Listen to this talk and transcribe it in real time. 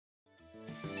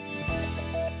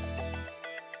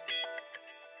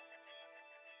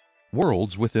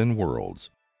Worlds Within Worlds.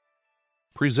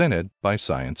 Presented by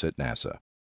Science at NASA.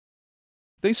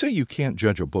 They say you can't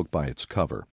judge a book by its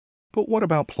cover, but what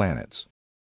about planets?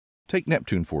 Take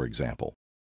Neptune, for example.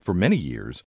 For many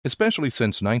years, especially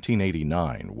since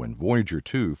 1989, when Voyager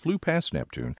 2 flew past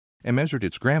Neptune and measured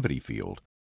its gravity field,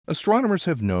 astronomers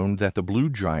have known that the blue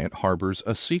giant harbors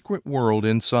a secret world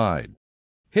inside.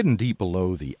 Hidden deep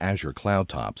below the azure cloud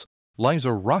tops lies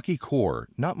a rocky core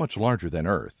not much larger than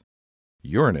Earth.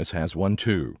 Uranus has one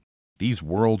too. These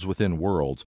worlds within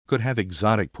worlds could have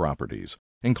exotic properties,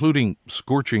 including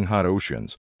scorching hot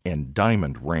oceans and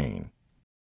diamond rain.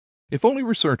 If only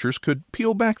researchers could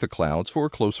peel back the clouds for a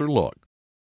closer look.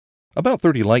 About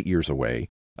 30 light-years away,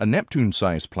 a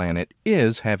Neptune-sized planet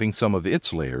is having some of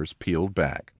its layers peeled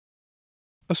back.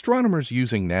 Astronomers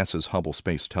using NASA's Hubble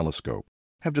Space Telescope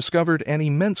have discovered an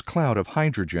immense cloud of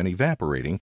hydrogen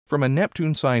evaporating from a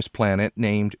Neptune-sized planet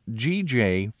named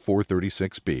GJ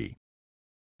 436b.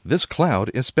 This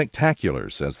cloud is spectacular,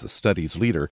 says the study's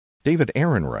leader, David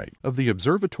Ehrenreich of the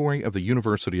Observatory of the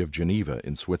University of Geneva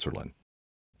in Switzerland.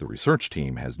 The research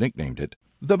team has nicknamed it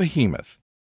the Behemoth.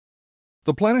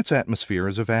 The planet's atmosphere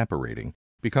is evaporating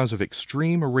because of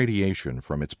extreme irradiation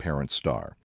from its parent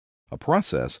star, a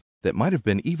process that might have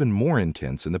been even more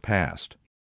intense in the past.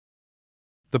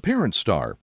 The parent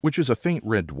star, which is a faint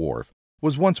red dwarf,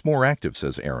 was once more active,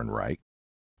 says Ehrenreich.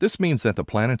 This means that the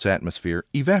planet's atmosphere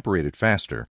evaporated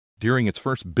faster during its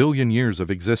first billion years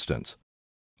of existence.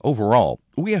 Overall,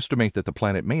 we estimate that the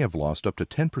planet may have lost up to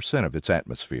 10% of its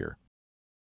atmosphere.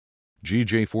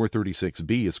 GJ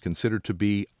 436b is considered to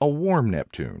be a warm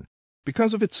Neptune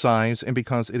because of its size and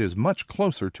because it is much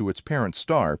closer to its parent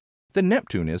star than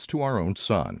Neptune is to our own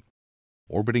Sun.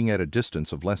 Orbiting at a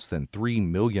distance of less than 3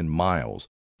 million miles,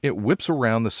 it whips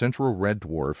around the central red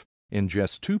dwarf in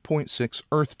just 2.6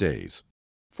 Earth days.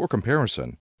 For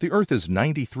comparison, the Earth is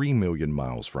 93 million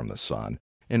miles from the Sun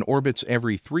and orbits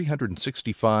every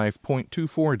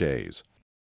 365.24 days.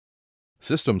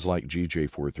 Systems like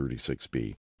GJ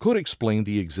 436b could explain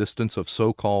the existence of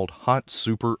so-called hot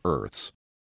super-Earths.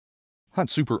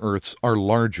 Hot super-Earths are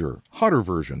larger, hotter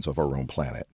versions of our own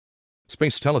planet.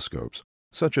 Space telescopes,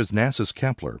 such as NASA's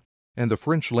Kepler and the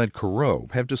French-led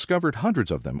Corot, have discovered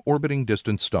hundreds of them orbiting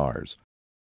distant stars.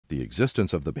 The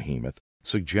existence of the Behemoth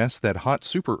suggests that hot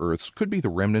super-Earths could be the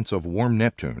remnants of warm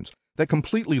Neptunes that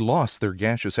completely lost their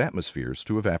gaseous atmospheres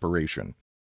to evaporation.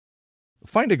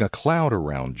 Finding a cloud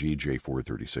around GJ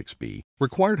 436b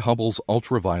required Hubble's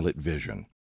ultraviolet vision.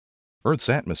 Earth's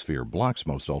atmosphere blocks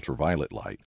most ultraviolet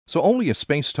light, so only a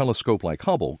space telescope like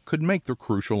Hubble could make the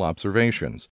crucial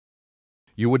observations.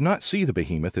 You would not see the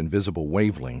Behemoth in visible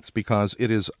wavelengths because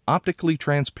it is optically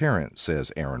transparent,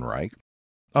 says Ehrenreich.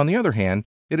 On the other hand,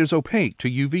 it is opaque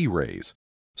to UV rays,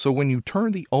 so when you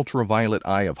turn the ultraviolet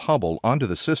eye of Hubble onto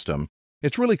the system,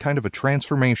 it's really kind of a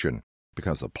transformation,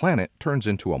 because the planet turns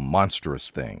into a monstrous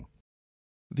thing.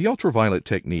 The ultraviolet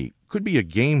technique could be a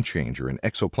game-changer in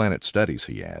exoplanet studies,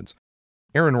 he adds.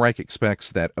 Ehrenreich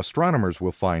expects that astronomers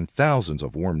will find thousands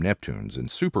of warm Neptunes and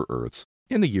super-Earths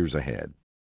in the years ahead.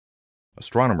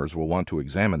 Astronomers will want to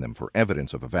examine them for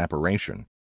evidence of evaporation.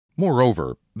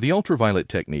 Moreover, the ultraviolet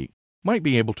technique might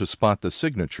be able to spot the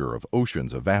signature of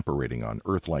oceans evaporating on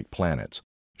Earth-like planets,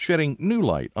 shedding new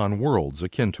light on worlds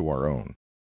akin to our own.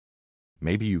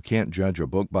 Maybe you can't judge a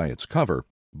book by its cover,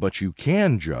 but you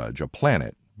can judge a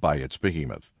planet by its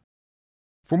behemoth.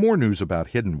 For more news about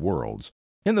hidden worlds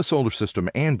in the solar system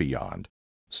and beyond,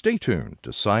 stay tuned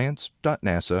to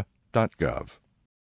science.nasa.gov.